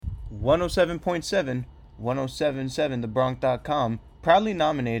107.7, 1077thebronx.com proudly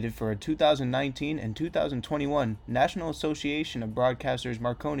nominated for a 2019 and 2021 National Association of Broadcasters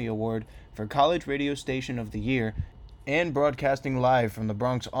Marconi Award for College Radio Station of the Year, and broadcasting live from the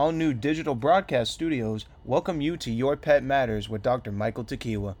Bronx all-new digital broadcast studios, welcome you to Your Pet Matters with Dr. Michael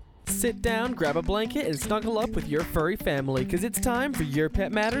Tequila. Sit down, grab a blanket, and snuggle up with your furry family, because it's time for Your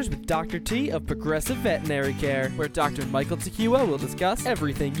Pet Matters with Dr. T of Progressive Veterinary Care, where Dr. Michael Tequila will discuss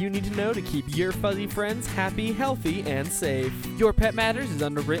everything you need to know to keep your fuzzy friends happy, healthy, and safe. Your Pet Matters is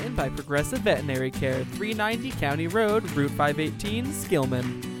underwritten by Progressive Veterinary Care, 390 County Road, Route 518,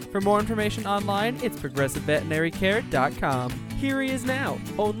 Skillman. For more information online, it's progressiveveterinarycare.com. Here he is now,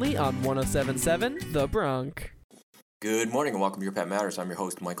 only on 1077 The Bronx. Good morning and welcome to Your Pet Matters. I'm your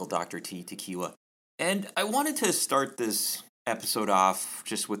host, Michael Dr. T. Tequila. And I wanted to start this episode off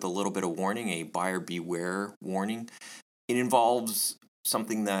just with a little bit of warning, a buyer beware warning. It involves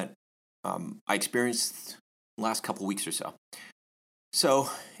something that I experienced the last couple weeks or so.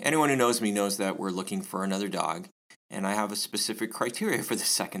 So anyone who knows me knows that we're looking for another dog, and I have a specific criteria for the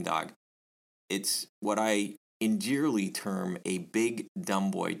second dog. It's what I endearly term a big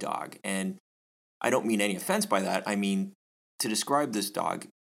dumb boy dog. And I don't mean any offense by that. I mean, to describe this dog,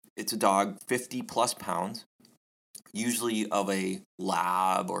 it's a dog 50 plus pounds, usually of a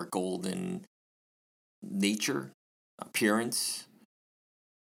lab or golden nature, appearance.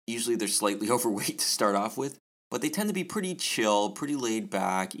 Usually they're slightly overweight to start off with, but they tend to be pretty chill, pretty laid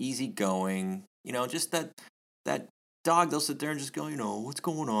back, easygoing. You know, just that dog, they'll sit there and just go, what's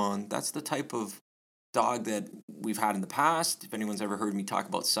going on? That's the type of dog that we've had in the past. If anyone's ever heard me talk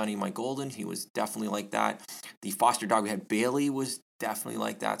about Sonny, my golden, he was definitely like that. The foster dog we had, Bailey, was definitely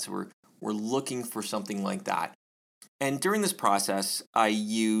like that. So we're looking for something like that. And during this process, I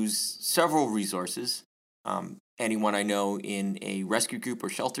use several resources. Anyone I know in a rescue group or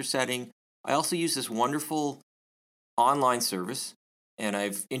shelter setting. I also use this wonderful online service, and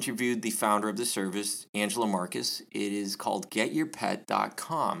I've interviewed the founder of the service, Angela Marcus. It is called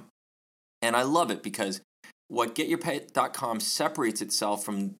getyourpet.com. And I love it because what getyourpet.com separates itself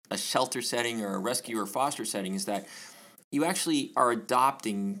from a shelter setting or a rescue or foster setting is that you actually are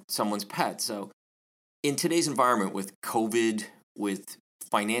adopting someone's pet. So in today's environment with COVID, with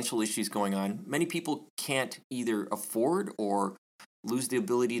financial issues going on, many people can't either afford or lose the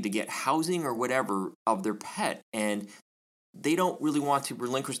ability to get housing or whatever of their pet. And they don't really want to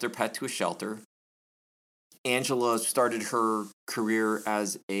relinquish their pet to a shelter. Angela started her career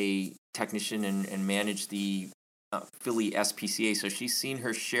as a technician and managed the Philly SPCA, so she's seen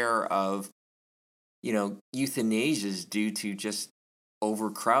her share of, euthanasias due to just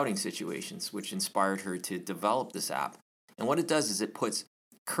overcrowding situations, which inspired her to develop this app. And what it does is it puts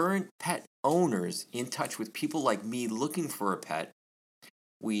current pet owners in touch with people like me looking for a pet.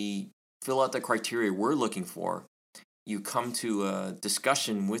 We fill out the criteria we're looking for. You come to a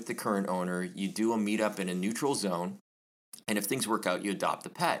discussion with the current owner, you do a meetup in a neutral zone, and if things work out, you adopt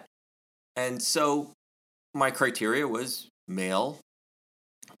the pet. And so my criteria was male,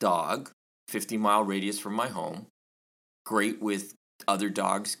 dog, 50-mile radius from my home, great with other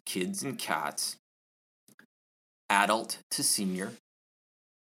dogs, kids, and cats, adult to senior,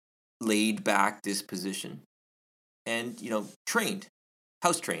 laid-back disposition, and, trained,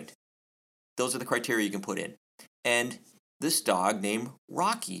 house-trained. Those are the criteria you can put in. And this dog named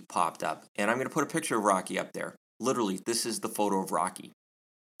Rocky popped up. And I'm going to put a picture of Rocky up there. Literally, this is the photo of Rocky.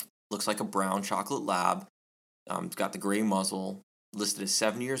 Looks like a brown chocolate lab. It's got the gray muzzle. Listed as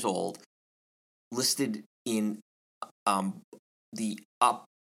 7 years old. Listed in the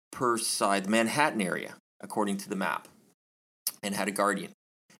upper side, the Manhattan area, according to the map. And had a guardian.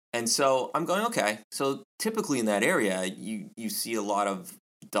 And so I'm going, okay. So typically in that area, you see a lot of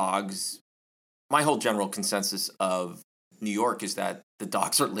dogs. My whole general consensus of New York is that the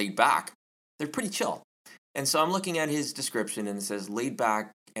dogs are laid back. They're pretty chill. And so I'm looking at his description and it says laid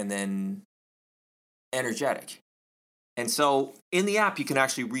back and then energetic. And so in the app, you can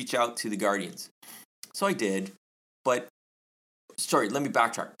actually reach out to the guardians. So I did, but let me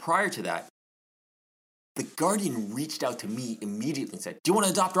backtrack. Prior to that, the guardian reached out to me immediately and said, "Do you want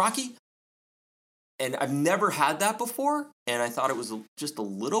to adopt Rocky?" And I've never had that before. And I thought it was just a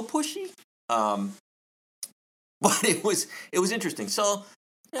little pushy. But it was interesting. So,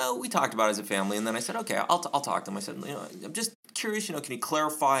 we talked about it as a family, and then I said, okay, I'll talk to him. I said, I'm just curious, can you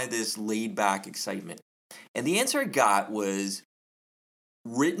clarify this laid back excitement? And the answer I got was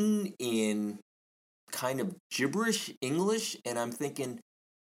written in kind of gibberish English, and I'm thinking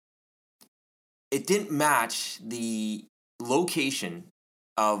it didn't match the location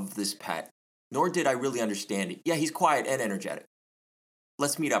of this pet, nor did I really understand it. Yeah, he's quiet and energetic.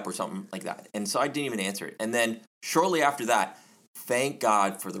 let's meet up or something like that. And so I didn't even answer it. And then shortly after that, thank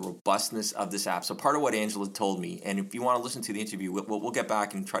God for the robustness of this app. So part of what Angela told me, and if you want to listen to the interview, we'll get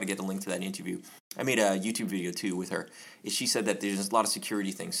back and try to get the link to that interview. I made a YouTube video too with her. She said that there's a lot of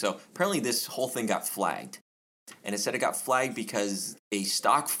security things. So apparently this whole thing got flagged. And it said it got flagged because a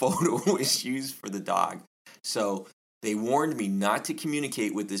stock photo was used for the dog. So they warned me not to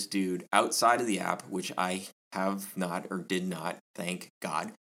communicate with this dude outside of the app, which I have not or did not, thank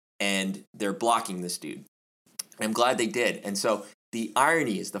God. And they're blocking this dude. I'm glad they did. And so the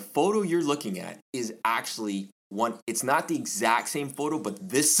irony is the photo you're looking at is actually one, it's not the exact same photo, but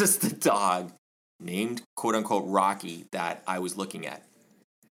this is the dog named quote unquote Rocky that I was looking at.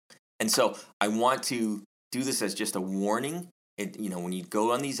 And so I want to do this as just a warning. When you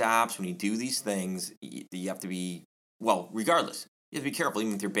go on these apps, when you do these things, you have to be, well, regardless, you have to be careful,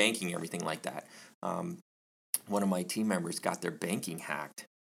 even with your banking and everything like that. One of my team members got their banking hacked.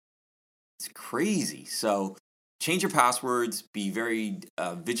 It's crazy. So change your passwords, be very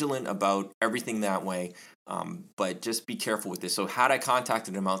vigilant about everything that way, but just be careful with this. So had I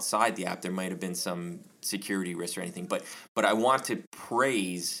contacted them outside the app, there might have been some security risks or anything. But I want to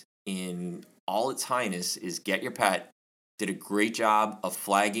praise in all its highness is Get Your Pet did a great job of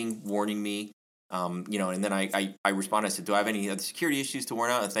flagging, warning me, and then I responded, I said, do I have any other security issues to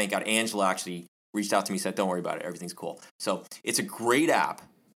warn out? And thank God Angela actually reached out to me and said, don't worry about it, everything's cool. So it's a great app.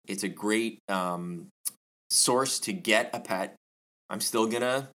 It's a great source to get a pet. I'm still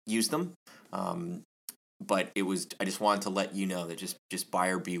gonna use them, but I just wanted to let you know that just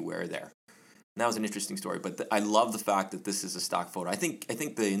buyer beware there. And that was an interesting story, but I love the fact that this is a stock photo. I think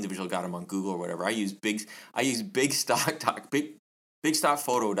the individual got them on Google or whatever. I use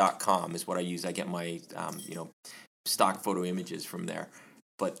bigstockphoto.com is what I use. I get my stock photo images from there.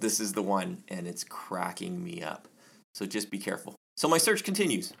 But this is the one, and it's cracking me up. So just be careful. So my search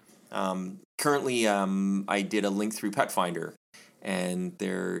continues. Currently, I did a link through Pet Finder, and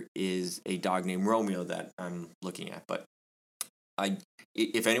there is a dog named Romeo that I'm looking at. But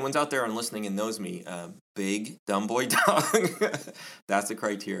if anyone's out there and listening and knows me, big dumb boy dog, that's the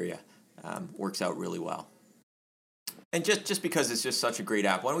criteria. Works out really well. And just because it's just such a great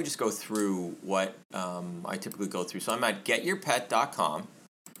app, why don't we just go through what I typically go through. So I'm at getyourpet.com,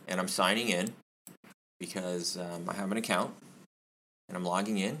 and I'm signing in because I have an account, and I'm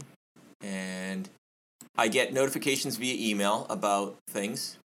logging in, and I get notifications via email about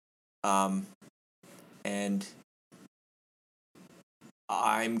things, and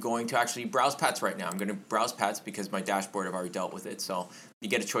I'm going to actually browse pets right now. I'm going to browse pets because my dashboard, I've already dealt with it. So you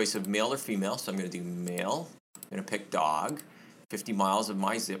get a choice of male or female. So I'm going to do male. I'm going to pick dog, 50 miles of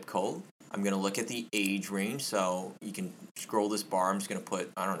my zip code. I'm going to look at the age range. So you can scroll this bar. I'm just going to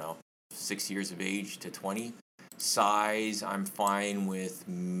put, 6 years of age to 20. Size, I'm fine with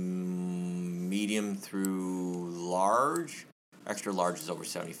medium through large. Extra large is over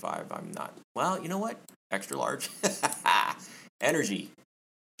 75. I'm not. Well, you know what? Extra large. Energy.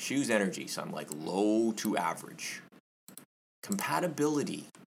 Choose energy. So I'm like low to average. Compatibility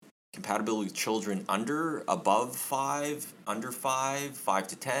with children above 5, under 5, 5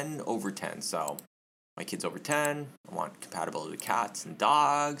 to 10, over 10. So my kid's over 10. I want compatibility with cats and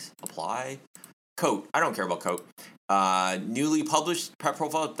dogs. Apply. Coat. I don't care about coat. Newly published pet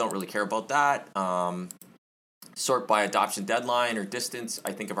profile. Don't really care about that. Sort by adoption deadline or distance.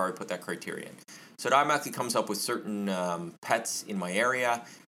 I think I've already put that criteria in. So it automatically comes up with certain pets in my area.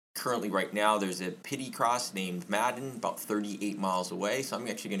 Currently, right now, there's a pitty cross named Madden, about 38 miles away. So I'm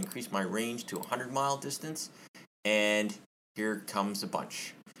actually going to increase my range to 100-mile distance. And here comes a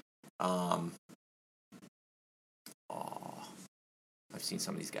bunch. I've seen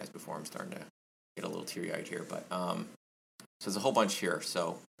some of these guys before. I'm starting to get a little teary-eyed here. But so there's a whole bunch here.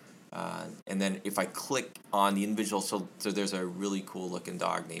 So and then if I click on the individual, so there's a really cool-looking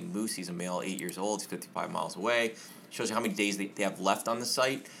dog named Moose. He's a male, 8 years old. He's 55 miles away. Shows you how many days they have left on the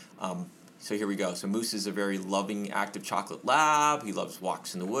site. So here we go. So Moose is a very loving, active chocolate lab. He loves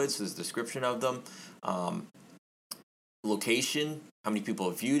walks in the woods. So there's a description of them. Location, how many people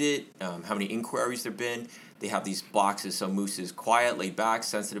have viewed it, how many inquiries there have been. They have these boxes. So Moose is quiet, laid back,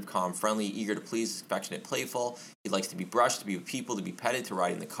 sensitive, calm, friendly, eager to please, affectionate, playful. He likes to be brushed, to be with people, to be petted, to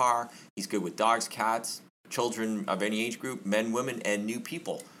ride in the car. He's good with dogs, cats, children of any age group, men, women, and new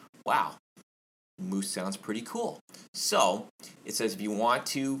people. Wow. Moose sounds pretty cool. So it says if you want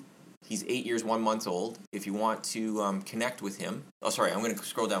to, he's 8 years, 1 month old. If you want to connect with him, I'm going to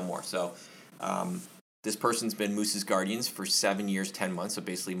scroll down more. So this person's been Moose's guardians for 7 years, 10 months, so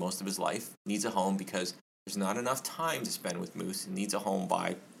basically most of his life. Needs a home because there's not enough time to spend with Moose. He needs a home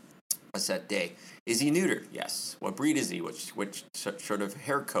by a set day. Is he neutered? Yes. What breed is he? Which sort of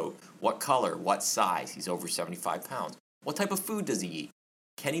hair coat? What color? What size? He's over 75 pounds. What type of food does he eat?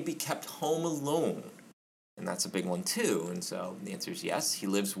 Can he be kept home alone? And that's a big one too. And so the answer is yes. He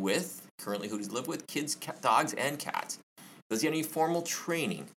lives with, currently who does he live with? Kids, dogs, and cats. Does he have any formal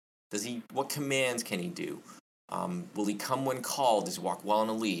training? What commands can he do? Will he come when called? Does he walk well on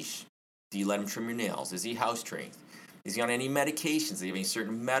a leash? Do you let him trim your nails? Is he house trained? Is he on any medications? Does he have any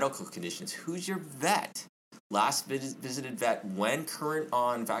certain medical conditions? Who's your vet? Last visited vet when? Current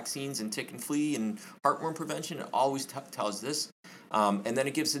on vaccines and tick and flea and heartworm prevention. It always tells this. And then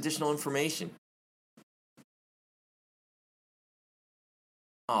it gives additional information.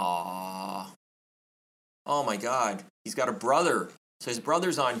 Aww. Oh my God. He's got a brother. So his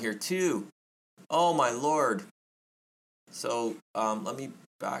brother's on here too. Oh my Lord. So let me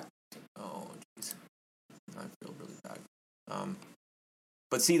back. Oh jeez. I feel really bad.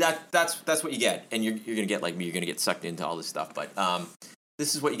 But see, that's what you get, and you're gonna get like me. You're gonna get sucked into all this stuff. But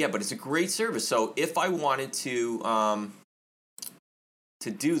this is what you get. But it's a great service. So if I wanted to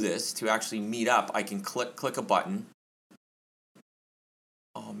do this, to actually meet up, I can click a button.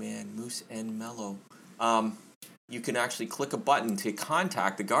 Oh man, Moose and Mellow. You can actually click a button to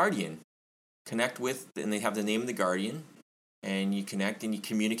contact the guardian, connect with, and they have the name of the guardian, and you connect and you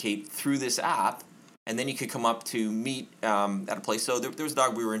communicate through this app. And then you could come up to meet at a place. So there was a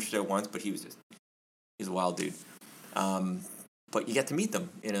dog we were interested in once, but he's a wild dude. But you get to meet them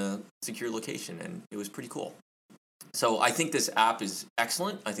in a secure location, and it was pretty cool. So I think this app is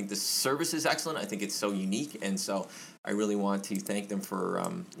excellent. I think this service is excellent. I think it's so unique, and so I really want to thank them for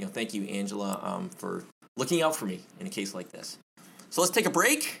thank you, Angela, for looking out for me in a case like this. So let's take a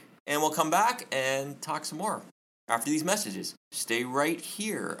break, and we'll come back and talk some more. After these messages, stay right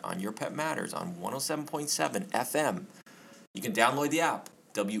here on Your Pet Matters on 107.7 FM. You can download the app,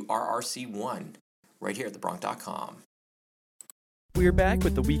 WRRC1, right here at thebronc.com. We're back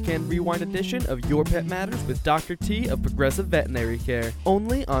with the Weekend Rewind edition of Your Pet Matters with Dr. T of Progressive Veterinary Care,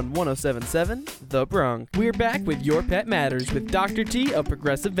 only on 107.7 The Bronc. We're back with Your Pet Matters with Dr. T of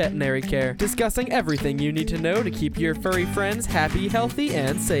Progressive Veterinary Care, discussing everything you need to know to keep your furry friends happy, healthy,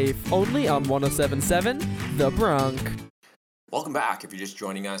 and safe, only on 107.7 The Bronc. Welcome back. If you're just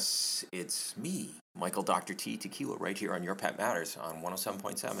joining us, it's me, Michael Dr. T Tequila, right here on Your Pet Matters on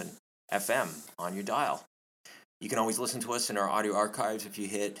 107.7 FM on your dial. You can always listen to us in our audio archives if you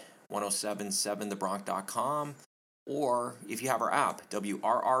hit 1077thebronc.com, or if you have our app,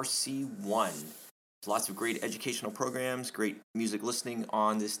 WRRC1. There's lots of great educational programs, great music listening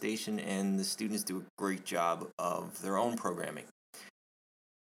on this station, and the students do a great job of their own programming.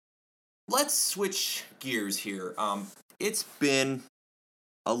 Let's switch gears here. It's been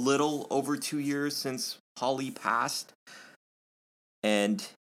a little over 2 years since Holly passed, and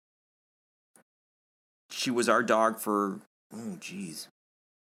she was our dog for,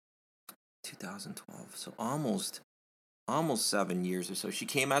 2012, so almost 7 years or so. She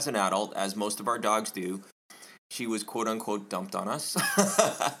came as an adult, as most of our dogs do. She was quote-unquote dumped on us.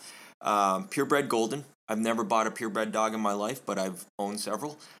 Purebred golden. I've never bought a purebred dog in my life, but I've owned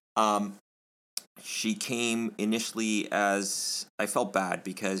several. She came initially as, I felt bad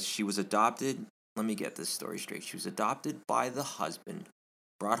because she was adopted. Let me get this story straight. She was adopted by the husband,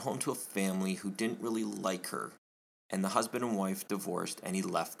 brought home to a family who didn't really like her, and the husband and wife divorced, and he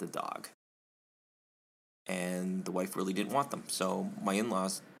left the dog. And the wife really didn't want them, so my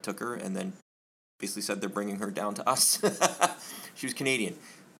in-laws took her and then basically said they're bringing her down to us. She was Canadian.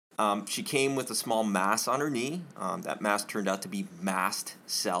 She came with a small mass on her knee. That mass turned out to be mast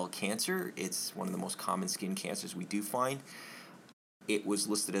cell cancer. It's one of the most common skin cancers we do find. It was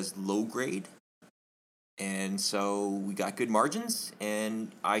listed as low grade. And so we got good margins,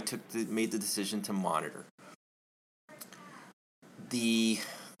 and I made the decision to monitor. The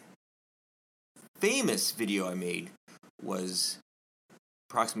famous video I made was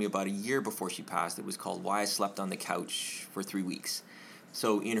approximately about a year before she passed. It was called Why I Slept on the Couch for 3 Weeks.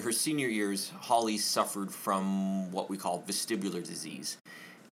 So in her senior years, Holly suffered from what we call vestibular disease.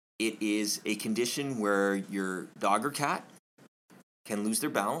 It is a condition where your dog or cat can lose their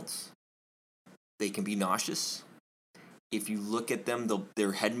balance. They can be nauseous. If you look at them,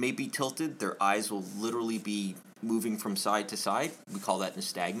 their head may be tilted. Their eyes will literally be moving from side to side. We call that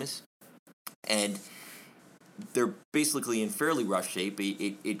nystagmus. And they're basically in fairly rough shape.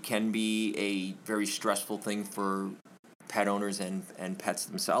 It can be a very stressful thing for pet owners and pets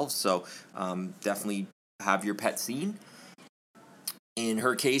themselves. So definitely have your pet seen. In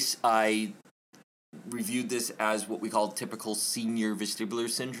her case, I reviewed this as what we call typical senior vestibular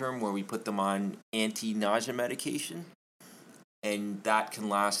syndrome, where we put them on anti-nausea medication. and that can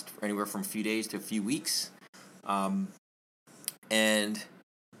last anywhere from a few days to a few weeks. And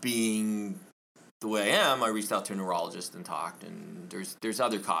being the way I am, I reached out to a neurologist and talked, and there's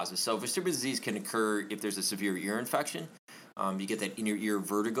other causes. So vestibular disease can occur if there's a severe ear infection. You get that inner ear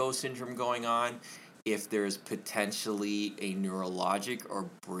vertigo syndrome going on. If there's potentially a neurologic or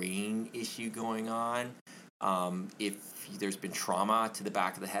brain issue going on. If there's been trauma to the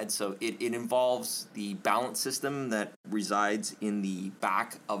back of the head. So it involves the balance system that resides in the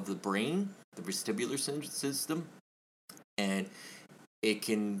back of the brain, the vestibular system. And it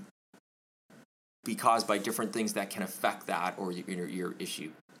can be caused by different things that can affect that or your inner ear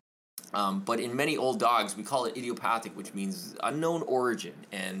issue. But in many old dogs, we call it idiopathic, which means unknown origin.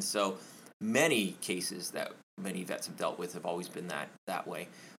 And so many cases that many vets have dealt with have always been that way.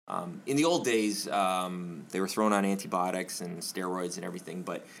 In the old days, they were thrown on antibiotics and steroids and everything.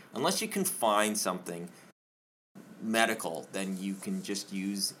 But unless you can find something medical, then you can just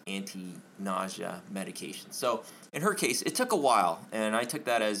use anti-nausea medication. So in her case, it took a while, and I took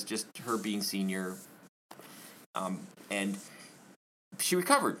that as just her being senior, and she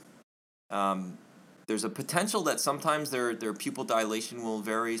recovered. There's a potential that sometimes their pupil dilation will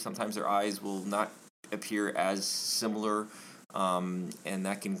vary, sometimes their eyes will not appear as similar, and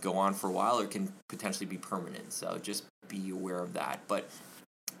that can go on for a while or can potentially be permanent, so just be aware of that. But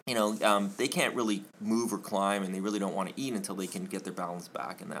they can't really move or climb, and they really don't want to eat until they can get their balance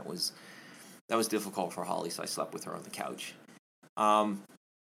back, and that was difficult for Holly, so I slept with her on the couch.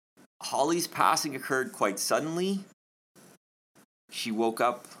 Holly's passing occurred quite suddenly. She woke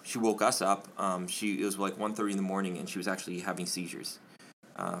us up. It was like 1:30 in the morning, and she was actually having seizures.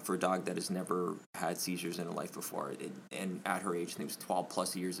 For a dog that has never had seizures in her life before, and at her age, I think it was 12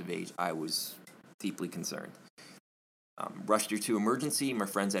 plus years of age, I was deeply concerned. Rushed her to emergency. My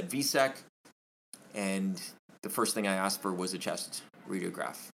friends at VSEC, and the first thing I asked for was a chest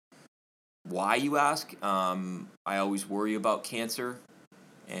radiograph. Why, you ask? I always worry about cancer,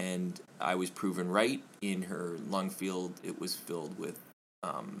 and I was proven right. In her lung field, it was filled with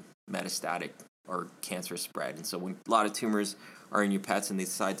metastatic or cancerous spread. And so when a lot of tumors are in your pets and they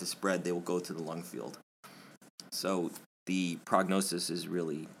decide to spread, they will go to the lung field. So the prognosis is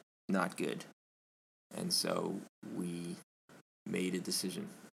really not good. And so we made a decision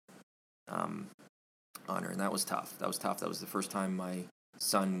on her, and that was tough. That was the first time my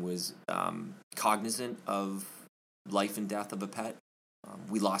son was cognizant of life and death of a pet.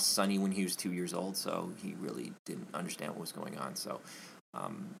 We lost Sonny when he was 2 years old, so he really didn't understand what was going on. So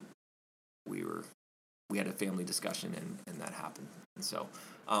we had a family discussion, and that happened. And so,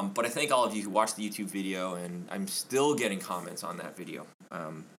 but I thank all of you who watched the YouTube video, and I'm still getting comments on that video.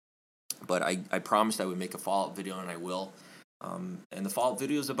 But I promised I would make a follow-up video, and I will. And the follow-up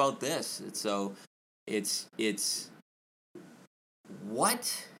video is about this. It's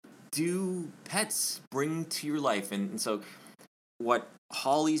what do pets bring to your life? And so what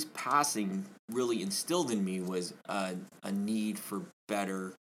Holly's passing really instilled in me was a need for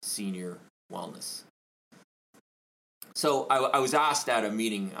better senior wellness. So I was asked at a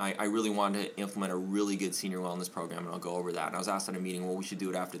meeting, I really wanted to implement a really good senior wellness program, and I'll go over that. And I was asked at a meeting, well, we should do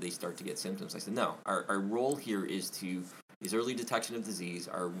it after they start to get symptoms. I said, no, our role here is early detection of disease.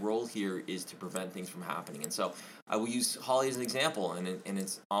 Our role here is to prevent things from happening. And so I will use Holly as an example, and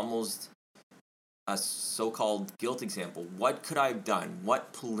it's almost a so-called guilt example. What could I have done?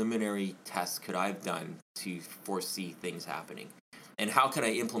 What preliminary tests could I have done to foresee things happening? And how can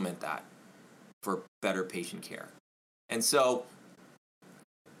I implement that for better patient care? And so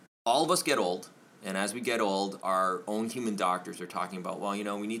all of us get old, and as we get old, our own human doctors are talking about, well,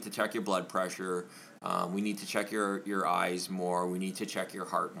 we need to check your blood pressure, we need to check your eyes more, we need to check your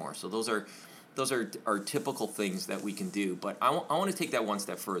heart more. So those are typical things that we can do. But I want to take that one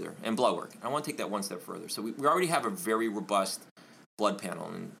step further, and blood work. I want to take that one step further. So we already have a very robust blood panel,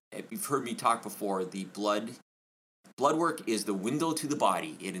 and you've heard me talk before, the blood work is the window to the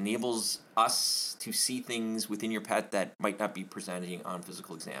body. It enables us to see things within your pet that might not be presenting on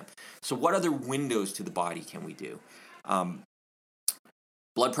physical exam. So what other windows to the body can we do?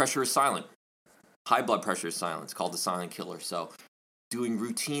 Blood pressure is silent. High blood pressure is silent. It's called the silent killer. So doing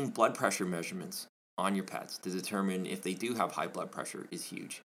routine blood pressure measurements on your pets to determine if they do have high blood pressure is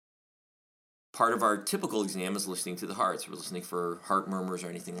huge. Part of our typical exam is listening to the heart. So we're listening for heart murmurs or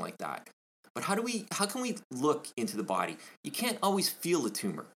anything like that. But how can we look into the body? You can't always feel a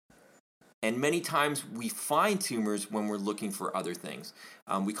tumor. And many times we find tumors when we're looking for other things.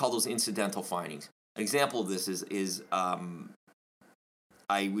 We call those incidental findings. An example of this is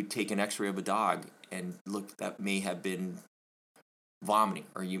I would take an x-ray of a dog and look that may have been vomiting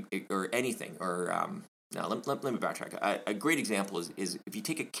or anything, or Now, let me backtrack. A great example is if you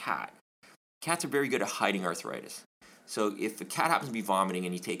take a cat. Cats are very good at hiding arthritis. So if a cat happens to be vomiting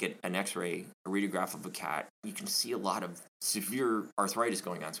and you take an x-ray, a radiograph of a cat, you can see a lot of severe arthritis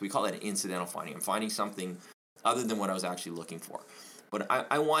going on. So we call that an incidental finding. I'm finding something other than what I was actually looking for. But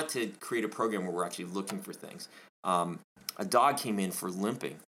I want to create a program where we're actually looking for things. A dog came in for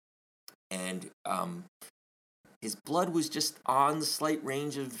limping, and his blood was just on the slight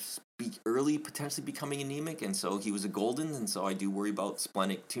range of early potentially becoming anemic, and so he was a golden, and so I do worry about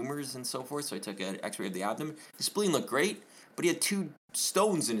splenic tumors and so forth, so I took an x-ray of the abdomen. His spleen looked great, but he had 2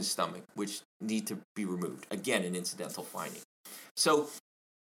 stones in his stomach, which need to be removed. Again, an incidental finding. So,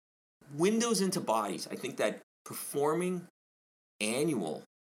 windows into bodies. I think that performing annual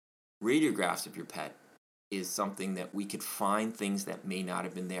radiographs of your pet is something that we could find things that may not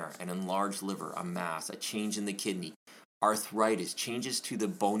have been there. An enlarged liver, a mass, a change in the kidney, arthritis, changes to the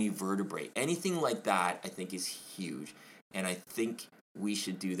bony vertebrae. Anything like that, I think, is huge. And I think we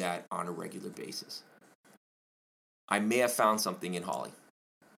should do that on a regular basis. I may have found something in Holly.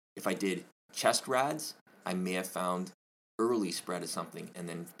 If I did chest rads, I may have found early spread of something and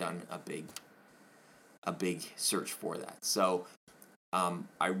then done a big search for that. So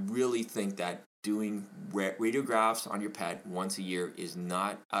I really think that doing radiographs on your pet once a year is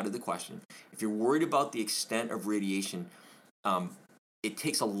not out of the question. If you're worried about the extent of radiation, it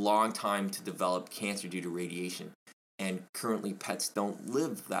takes a long time to develop cancer due to radiation. And currently pets don't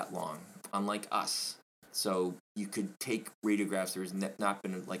live that long, unlike us. So you could take radiographs. There's not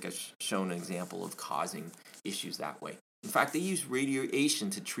been shown an example of causing issues that way. In fact, they use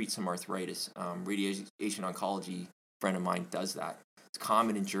radiation to treat some arthritis. Radiation oncology friend of mine does that. It's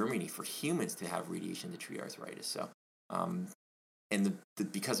common in Germany for humans to have radiation to treat arthritis. So,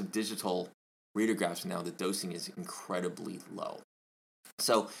 because of digital radiographs now, the dosing is incredibly low.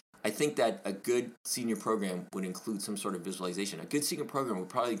 So I think that a good senior program would include some sort of visualization. A good senior program would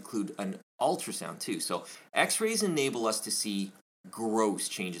probably include an ultrasound too. So X-rays enable us to see gross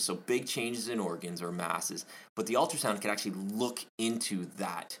changes, so big changes in organs or masses, but the ultrasound can actually look into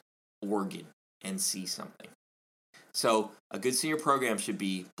that organ and see something. So a good senior program should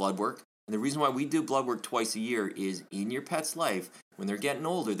be blood work. And the reason why we do blood work twice a year is in your pet's life, when they're getting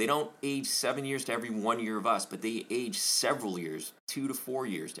older, they don't age 7 years to every 1 year of us, but they age several years, 2 to 4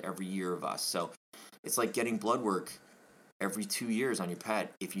 years to every year of us. So it's like getting blood work every 2 years on your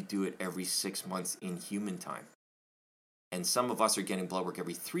pet if you do it every 6 months in human time. And some of us are getting blood work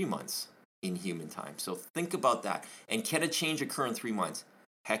every 3 months in human time. So think about that. And can a change occur in 3 months?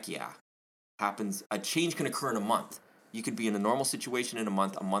 Heck yeah. Happens. A change can occur in a month. You could be in a normal situation in a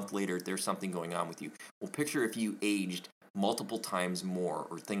month later, there's something going on with you. Well, picture if you aged multiple times more,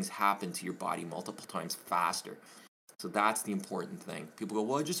 or things happen to your body multiple times faster. So that's the important thing. People go,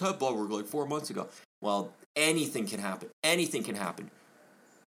 well, I just had blood work like 4 months ago. Well, anything can happen. Anything can happen.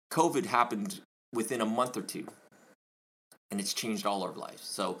 COVID happened within a month or two, and it's changed all our lives.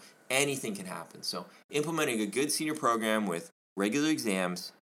 So anything can happen. So implementing a good senior program with regular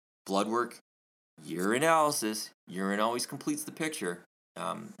exams, blood work, urinalysis. Urine always completes the picture.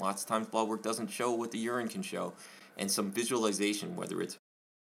 Lots of times blood work doesn't show what the urine can show. And some visualization, whether it's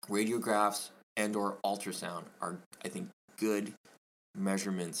radiographs and or ultrasound, are, I think, good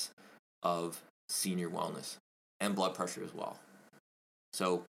measurements of senior wellness and blood pressure as well.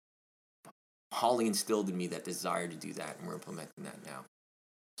 So Holly instilled in me that desire to do that, and we're implementing that now.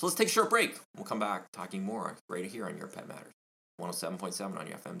 So let's take a short break. We'll come back talking more right here on Your Pet Matters, 107.7 on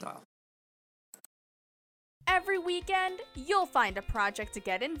your FM dial. Every weekend, you'll find a project to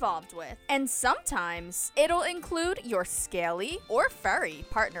get involved with. And sometimes, it'll include your scaly or furry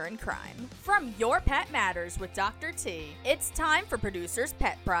partner in crime. From Your Pet Matters with Dr. T, it's time for Producer's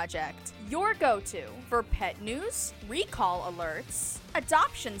Pet Project. Your go-to for pet news, recall alerts,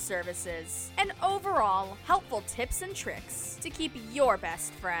 adoption services, and overall helpful tips and tricks to keep your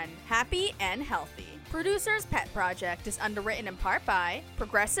best friend happy and healthy. Producer's Pet Project is underwritten in part by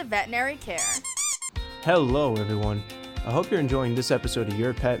Progressive Veterinary Care. Hello, everyone. I hope you're enjoying this episode of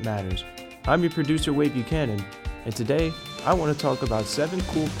Your Pet Matters. I'm your producer, Wade Buchanan, and today I want to talk about 7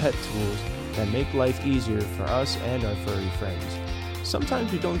 cool pet tools that make life easier for us and our furry friends.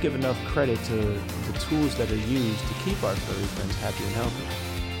 Sometimes we don't give enough credit to the tools that are used to keep our furry friends happy and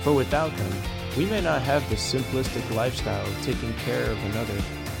healthy. For without them, we may not have the simplistic lifestyle of taking care of another.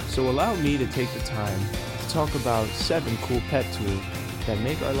 So allow me to take the time to talk about 7 cool pet tools that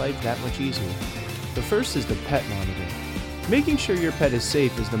make our life that much easier. The first is the pet monitor. Making sure your pet is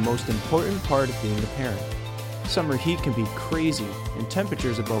safe is the most important part of being a parent. Summer heat can be crazy, and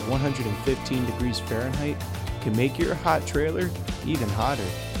temperatures above 115 degrees Fahrenheit can make your hot trailer even hotter.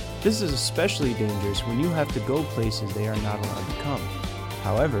 This is especially dangerous when you have to go places they are not allowed to come.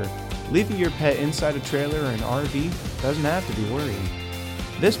 However, leaving your pet inside a trailer or an RV doesn't have to be worrying.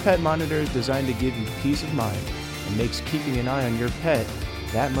 This pet monitor is designed to give you peace of mind and makes keeping an eye on your pet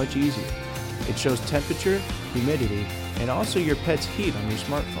that much easier. It shows temperature, humidity, and also your pet's heat on your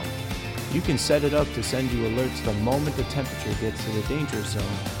smartphone. You can set it up to send you alerts the moment the temperature gets to the dangerous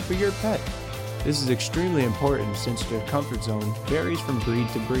zone for your pet. This is extremely important since their comfort zone varies from breed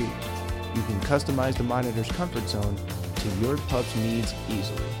to breed. You can customize the monitor's comfort zone to your pup's needs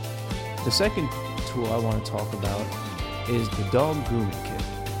easily. The second tool I want to talk about is the dog grooming kit.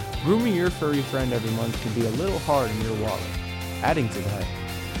 Grooming your furry friend every month can be a little hard in your wallet. Adding to that,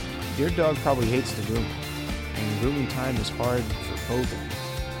 your dog probably hates the groomer, and grooming time is hard for both of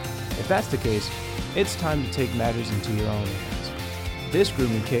you. If that's the case, it's time to take matters into your own hands. This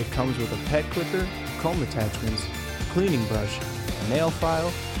grooming kit comes with a pet clipper, comb attachments, cleaning brush, a nail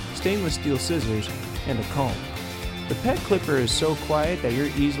file, stainless steel scissors, and a comb. The pet clipper is so quiet that your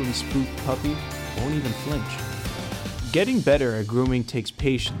easily spooked puppy won't even flinch. Getting better at grooming takes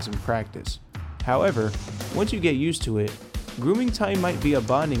patience and practice. However, once you get used to it, grooming time might be a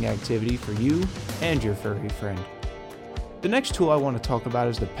bonding activity for you and your furry friend. The next tool I want to talk about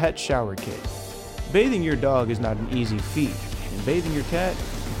is the pet shower kit. Bathing your dog is not an easy feat, and bathing your cat,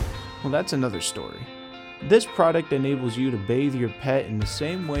 well, that's another story. This product enables you to bathe your pet in the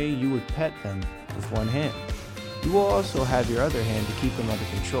same way you would pet them with one hand. You will also have your other hand to keep them under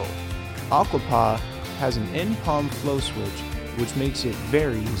control. Aquapaw has an in-palm flow switch, which makes it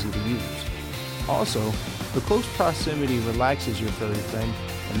very easy to use. Also, the close proximity relaxes your furry friend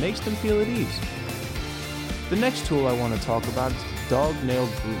and makes them feel at ease. The next tool I want to talk about is the dog nail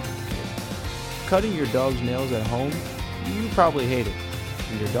grooming kit. Cutting your dog's nails at home, you probably hate it,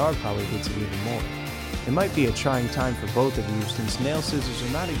 and your dog probably hates it even more. It might be a trying time for both of you since nail scissors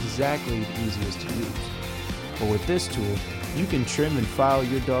are not exactly the easiest to use. But with this tool, you can trim and file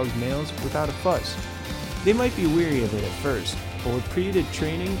your dog's nails without a fuss. They might be weary of it at first, but with repeated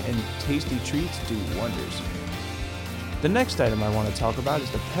training and tasty treats do wonders. The next item I want to talk about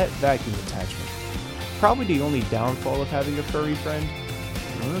is the pet vacuum attachment. Probably the only downfall of having a furry friend,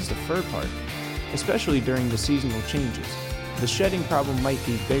 well, is the fur part, especially during the seasonal changes. The shedding problem might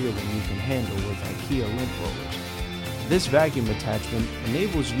be bigger than you can handle with IKEA lint rollers. This vacuum attachment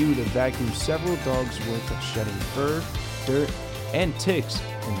enables you to vacuum several dogs' worth of shedding fur, dirt, and ticks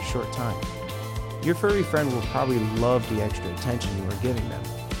in a short time. Your furry friend will probably love the extra attention you are giving them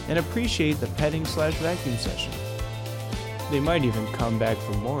and appreciate the petting/vacuum session. They might even come back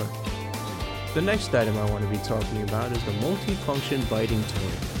for more. The next item I want to be talking about is the multifunction biting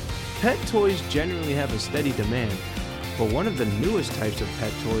toy. Pet toys generally have a steady demand, but one of the newest types of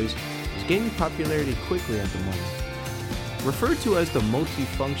pet toys is gaining popularity quickly at the moment. Referred to as the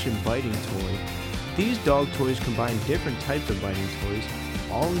multifunction biting toy, these dog toys combine different types of biting toys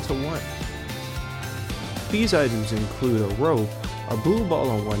all into one. These items include a rope, a blue ball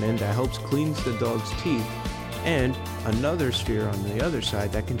on one end that helps cleanse the dog's teeth, and another sphere on the other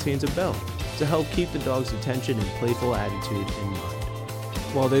side that contains a bell to help keep the dog's attention and playful attitude in mind.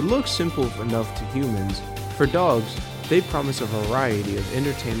 While they look simple enough to humans, for dogs, they promise a variety of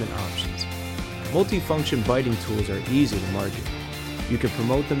entertainment options. Multifunction biting tools are easy to market. You can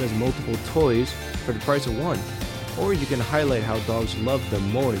promote them as multiple toys for the price of one, or you can highlight how dogs love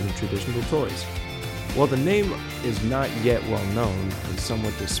them more than traditional toys. While the name is not yet well known and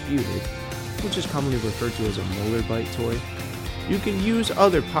somewhat disputed, which is commonly referred to as a molar bite toy, you can use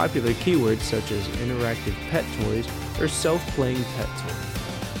other popular keywords such as interactive pet toys or self-playing pet toy.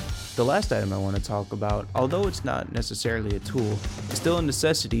 The last item I want to talk about, although it's not necessarily a tool, is still a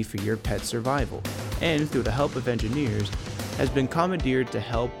necessity for your pet's survival, and through the help of engineers, has been commandeered to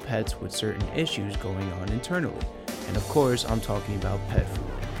help pets with certain issues going on internally. And of course, I'm talking about pet food.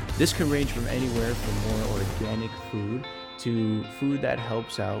 This can range from anywhere from more organic food to food that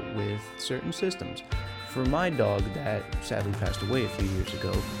helps out with certain systems. For my dog that sadly passed away a few years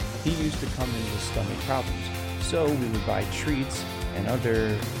ago, he used to come in with stomach problems. So we would buy treats and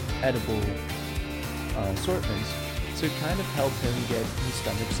other edible assortments to kind of help him get his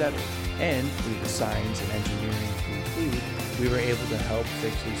stomach settled. And through the science and engineering through food, we were able to help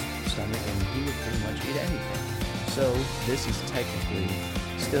fix his stomach and he would pretty much eat anything. So this is technically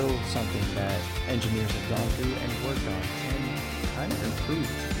still something that engineers have gone through and worked on and kind of improved,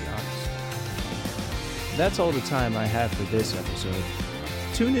 to be honest. That's all the time I have for this episode.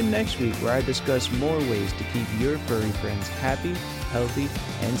 Tune in next week where I discuss more ways to keep your furry friends happy, healthy,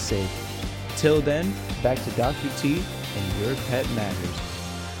 and safe. Till then, back to Dr. T and Your Pet Matters.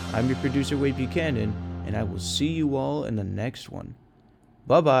 I'm your producer, Wade Buchanan, and I will see you all in the next one.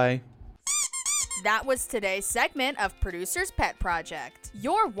 Bye-bye. That was today's segment of Producer's Pet Project,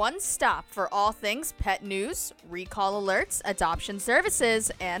 your one stop for all things pet news, recall alerts, adoption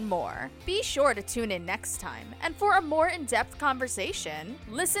services, and more. Be sure to tune in next time, and for a more in-depth conversation,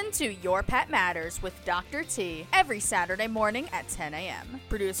 listen to Your Pet Matters with Dr. T every Saturday morning at 10 a.m.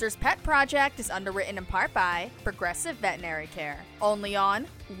 Producer's Pet Project is underwritten in part by Progressive Veterinary Care, only on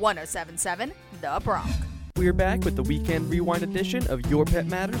 107.7 The Bronx. We're back with the Weekend Rewind edition of Your Pet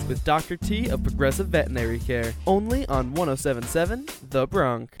Matters with Dr. T of Progressive Veterinary Care, only on 107.7 The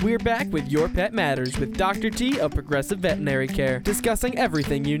Bronx. We're back with Your Pet Matters with Dr. T of Progressive Veterinary Care, discussing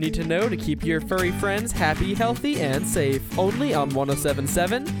everything you need to know to keep your furry friends happy, healthy, and safe, only on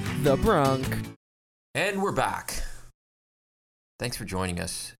 107.7 The Bronx. And we're back. Thanks for joining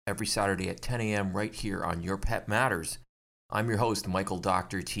us every Saturday at 10 a.m. right here on Your Pet Matters. I'm your host, Michael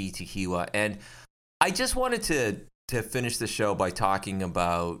Dr. T. Tequila, and I just wanted to finish the show by talking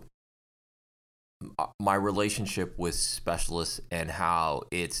about my relationship with specialists and how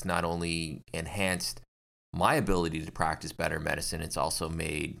it's not only enhanced my ability to practice better medicine, it's also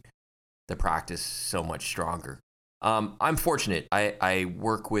made the practice so much stronger. I'm fortunate. I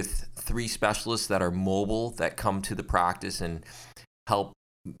work with 3 specialists that are mobile that come to the practice and help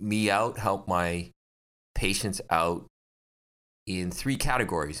me out, help my patients out in 3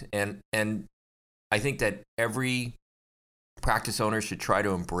 categories. And I think that every practice owner should try to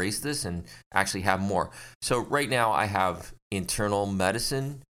embrace this and actually have more. So right now I have internal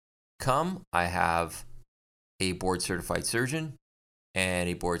medicine I have a board certified surgeon and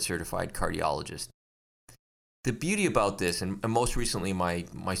a board certified cardiologist. The beauty about this, and most recently my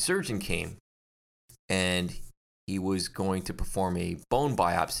surgeon came and he was going to perform a bone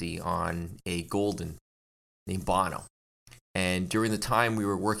biopsy on a golden named Bono. And during the time we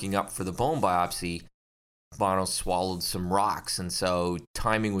were working up for the bone biopsy, Bono swallowed some rocks. And so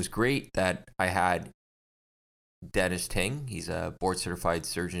timing was great that I had Dennis Ting, he's a board certified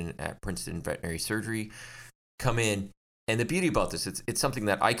surgeon at Princeton Veterinary Surgery, come in. And the beauty about this, it's something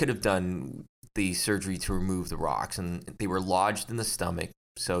that I could have done the surgery to remove the rocks, and they were lodged in the stomach.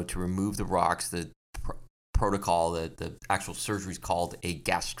 So to remove the rocks, the protocol, the actual surgery is called a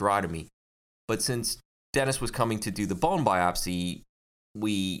gastrotomy. But since Dennis was coming to do the bone biopsy,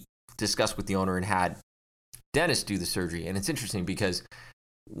 we discussed with the owner and had Dennis do the surgery. And it's interesting because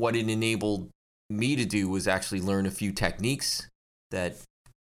what it enabled me to do was actually learn a few techniques that,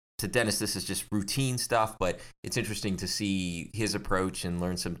 to Dennis, this is just routine stuff, but it's interesting to see his approach and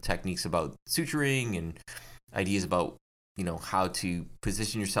learn some techniques about suturing and ideas about, how to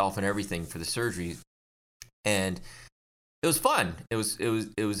position yourself and everything for the surgery. And it was fun. It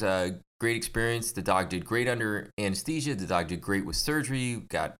was a great experience. The dog did great under anesthesia. The dog did great with surgery.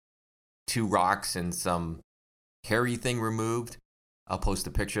 Got 2 rocks and some hairy thing removed. I'll post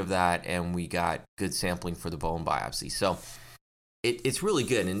a picture of that, and we got good sampling for the bone biopsy. So it's really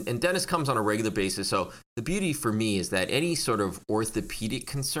good. And Dennis comes on a regular basis. So the beauty for me is that any sort of orthopedic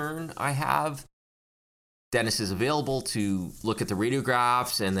concern I have, Dennis is available to look at the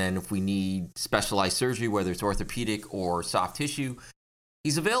radiographs, and then if we need specialized surgery, whether it's orthopedic or soft tissue,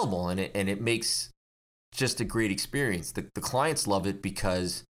 he's available, and it makes just a great experience. The clients love it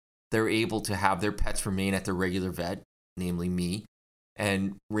because they're able to have their pets remain at their regular vet, namely me,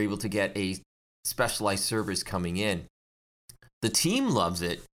 and we're able to get a specialized service coming in. The team loves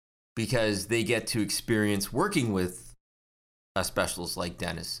it because they get to experience working with a specialist like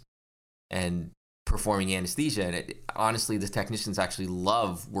Dennis and performing anesthesia. And honestly, the technicians actually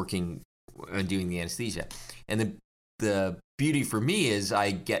love working and doing the anesthesia. And the beauty for me is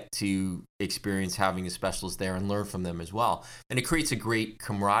I get to experience having a specialist there and learn from them as well. And it creates a great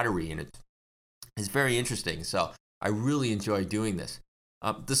camaraderie, and it's very interesting. So I really enjoy doing this.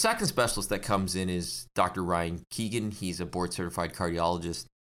 The second specialist that comes in is Dr. Ryan Keegan. He's a board certified cardiologist.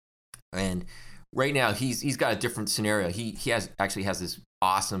 And right now he's got a different scenario. He has this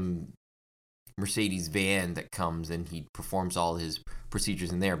awesome Mercedes van that comes, and he performs all his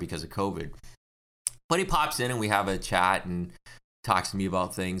procedures in there because of COVID. But he pops in and we have a chat and talks to me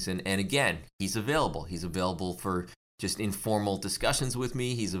about things. And again, he's available. He's available for just informal discussions with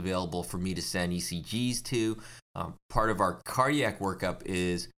me. He's available for me to send ECGs to. Part of our cardiac workup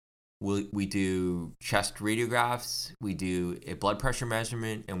is we do chest radiographs, we do a blood pressure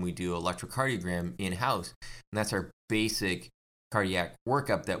measurement, and we do electrocardiogram in-house. And that's our basic cardiac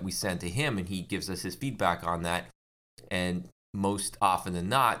workup that we send to him, and he gives us his feedback on that. And most often than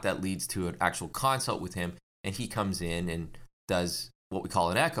not, that leads to an actual consult with him, and he comes in and does what we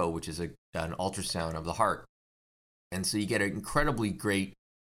call an echo, which is an ultrasound of the heart. And so you get an incredibly great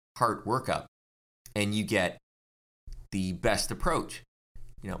heart workup, and you get the best approach.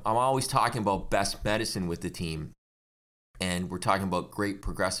 I'm always talking about best medicine with the team, and we're talking about great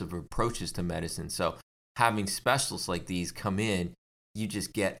progressive approaches to medicine. So having specialists like these come in, you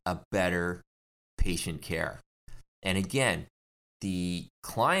just get a better patient care. And again, the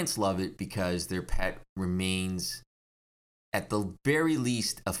clients love it because their pet remains at the very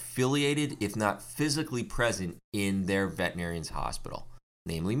least affiliated, if not physically present, in their veterinarian's hospital,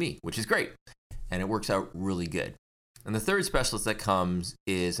 namely me, which is great. And it works out really good. And the third specialist that comes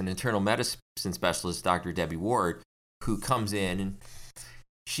is an internal medicine specialist, Dr. Debbie Ward, who comes in and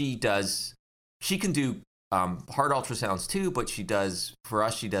she can do heart ultrasounds too, but she does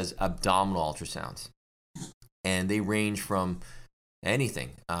abdominal ultrasounds. And they range from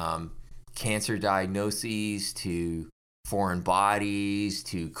anything, cancer diagnoses to foreign bodies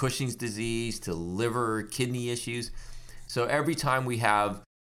to Cushing's disease to liver, kidney issues. So every time we have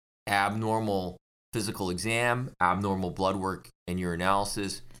abnormal physical exam, abnormal blood work and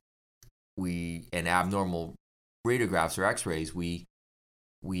urinalysis, and abnormal radiographs or x-rays,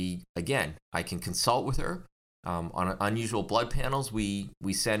 I can consult with her on unusual blood panels. We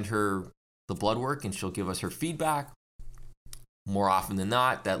send her the blood work and she'll give us her feedback. More often than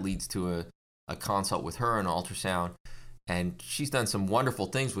not, that leads to a consult with her, an ultrasound. And she's done some wonderful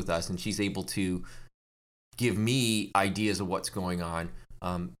things with us, and she's able to give me ideas of what's going on.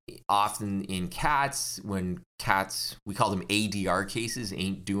 Often in cats, when cats, we call them ADR cases,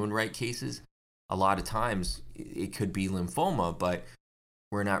 ain't doing right cases. A lot of times it could be lymphoma, but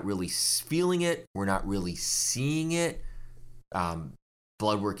we're not really feeling it. We're not really seeing it.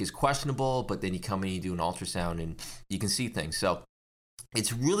 Blood work is questionable, but then you come in and you do an ultrasound and you can see things. So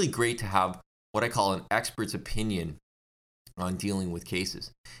it's really great to have what I call an expert's opinion on dealing with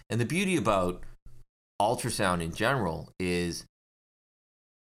cases. And the beauty about ultrasound in general is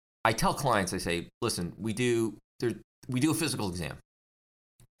I tell clients, I say, listen, we do a physical exam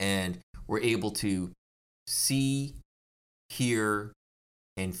and we're able to see, hear,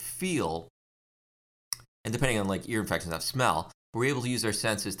 and feel, and depending on like ear infections, have smell, we're able to use our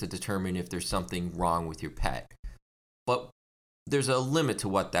senses to determine if there's something wrong with your pet. But there's a limit to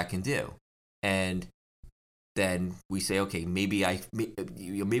what that can do. And then we say, okay, maybe I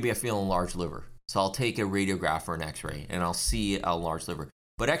feel an enlarged liver. So I'll take a radiograph or an x-ray and I'll see a large liver.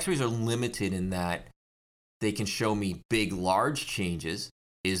 But x-rays are limited in that they can show me big, large changes.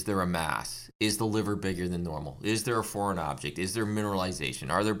 Is there a mass? Is the liver bigger than normal? Is there a foreign object? Is there mineralization?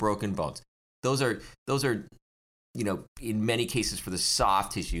 Are there broken bones? Those are, in many cases for the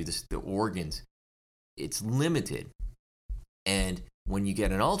soft tissue, the organs, it's limited. And when you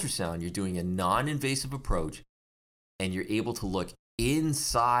get an ultrasound, you're doing a non-invasive approach and you're able to look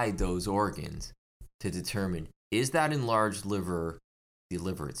inside those organs to determine, is that enlarged liver the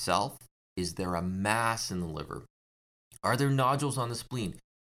liver itself? Is there a mass in the liver? Are there nodules on the spleen?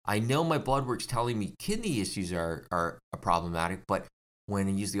 I know my blood work's telling me kidney issues are problematic, but when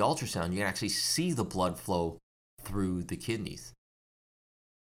you use the ultrasound, you can actually see the blood flow through the kidneys.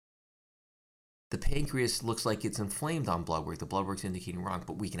 The pancreas looks like it's inflamed on blood work. The blood work's indicating wrong,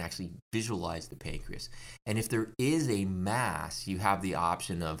 but we can actually visualize the pancreas. And if there is a mass, you have the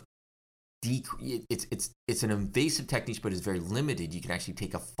option of it's an invasive technique, but it's very limited. You can actually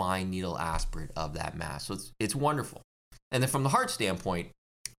take a fine needle aspirate of that mass. So it's wonderful. And then from the heart standpoint,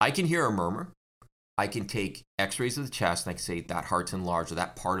 I can hear a murmur. I can take x-rays of the chest and I can say that heart's enlarged or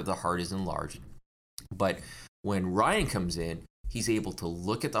that part of the heart is enlarged. But when Ryan comes in, he's able to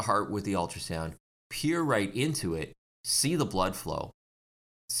look at the heart with the ultrasound, peer right into it, see the blood flow,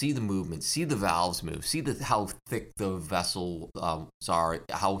 see the movement, see the valves move, see how thick the vessels are,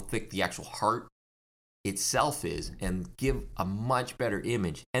 how thick the actual heart itself is, and give a much better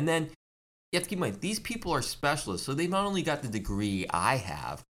image. And then you have to keep in mind, these people are specialists, so they've not only got the degree I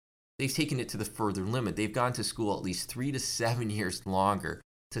have, they've taken it to the further limit. They've gone to school at least 3 to 7 years longer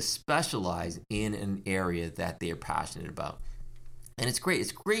to specialize in an area that they are passionate about. And it's great.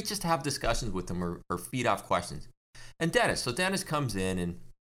 It's great just to have discussions with them or feed off questions. And Dennis. So Dennis comes in, and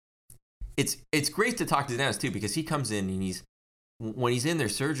it's great to talk to Dennis too, because he comes in and when he's in there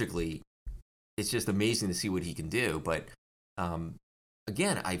surgically, it's just amazing to see what he can do. But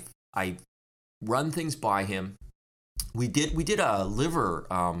again, I run things by him. We did a liver.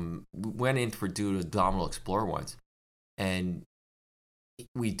 We went in for do abdominal explore once, and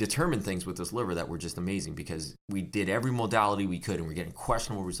we determined things with this liver that were just amazing because we did every modality we could and we're getting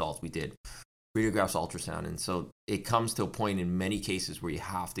questionable results. We did radiographs, ultrasound. And so it comes to a point in many cases where you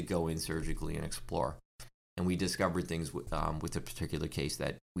have to go in surgically and explore. And we discovered things with a particular case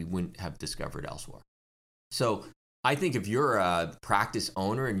that we wouldn't have discovered elsewhere. So I think if you're a practice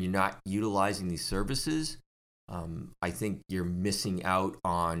owner and you're not utilizing these services, I think you're missing out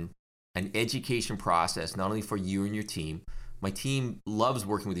on an education process, not only for you and your team. My team loves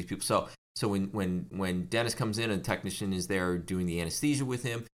working with these people. So when Dennis comes in, a technician is there doing the anesthesia with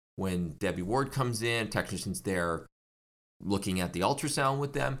him. When Debbie Ward comes in, technician's there looking at the ultrasound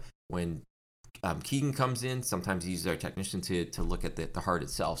with them. When Keegan comes in, sometimes he's our technician to look at the heart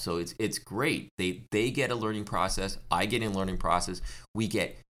itself. So it's great. They get a learning process. I get a learning process. We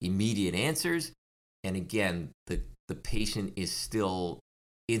get immediate answers. And again, the patient is still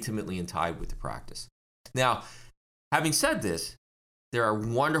intimately tied with the practice. Now, having said this, there are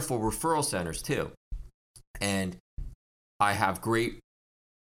wonderful referral centers too. And I have great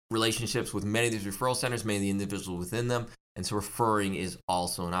relationships with many of these referral centers, many of the individuals within them. And so referring is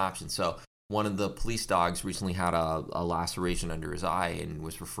also an option. So one of the police dogs recently had a laceration under his eye and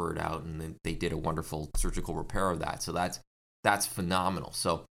was referred out, and then they did a wonderful surgical repair of that. So that's phenomenal.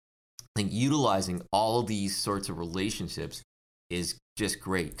 So I think utilizing all these sorts of relationships is just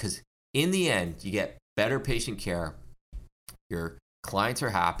great, because in the end, you get better patient care, your clients are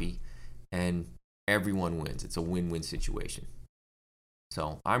happy, and everyone wins. It's a win-win situation.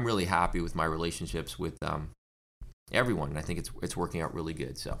 So I'm really happy with my relationships with everyone, and I think it's working out really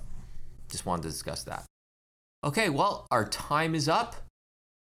good. So just wanted to discuss that. Okay, well, our time is up.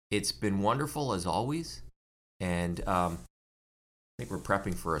 It's been wonderful as always, and I think we're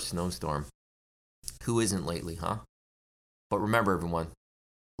prepping for a snowstorm. Who isn't lately, huh? But remember, everyone,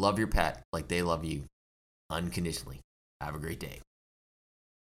 love your pet like they love you unconditionally. Have a great day.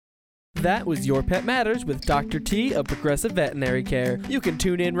 That was Your Pet Matters with Dr. T of Progressive Veterinary Care. You can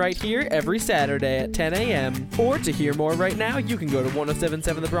tune in right here every Saturday at 10 a.m. Or to hear more right now, you can go to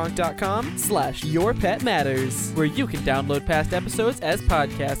 1077thebronx.com/yourpetmatters, where you can download past episodes as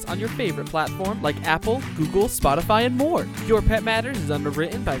podcasts on your favorite platform like Apple, Google, Spotify, and more. Your Pet Matters is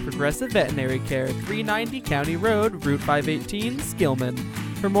underwritten by Progressive Veterinary Care, 390 County Road, Route 518, Skillman.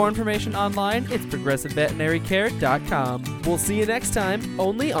 For more information online, it's progressiveveterinarycare.com. We'll see you next time,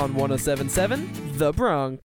 only on 1077 The Bronx.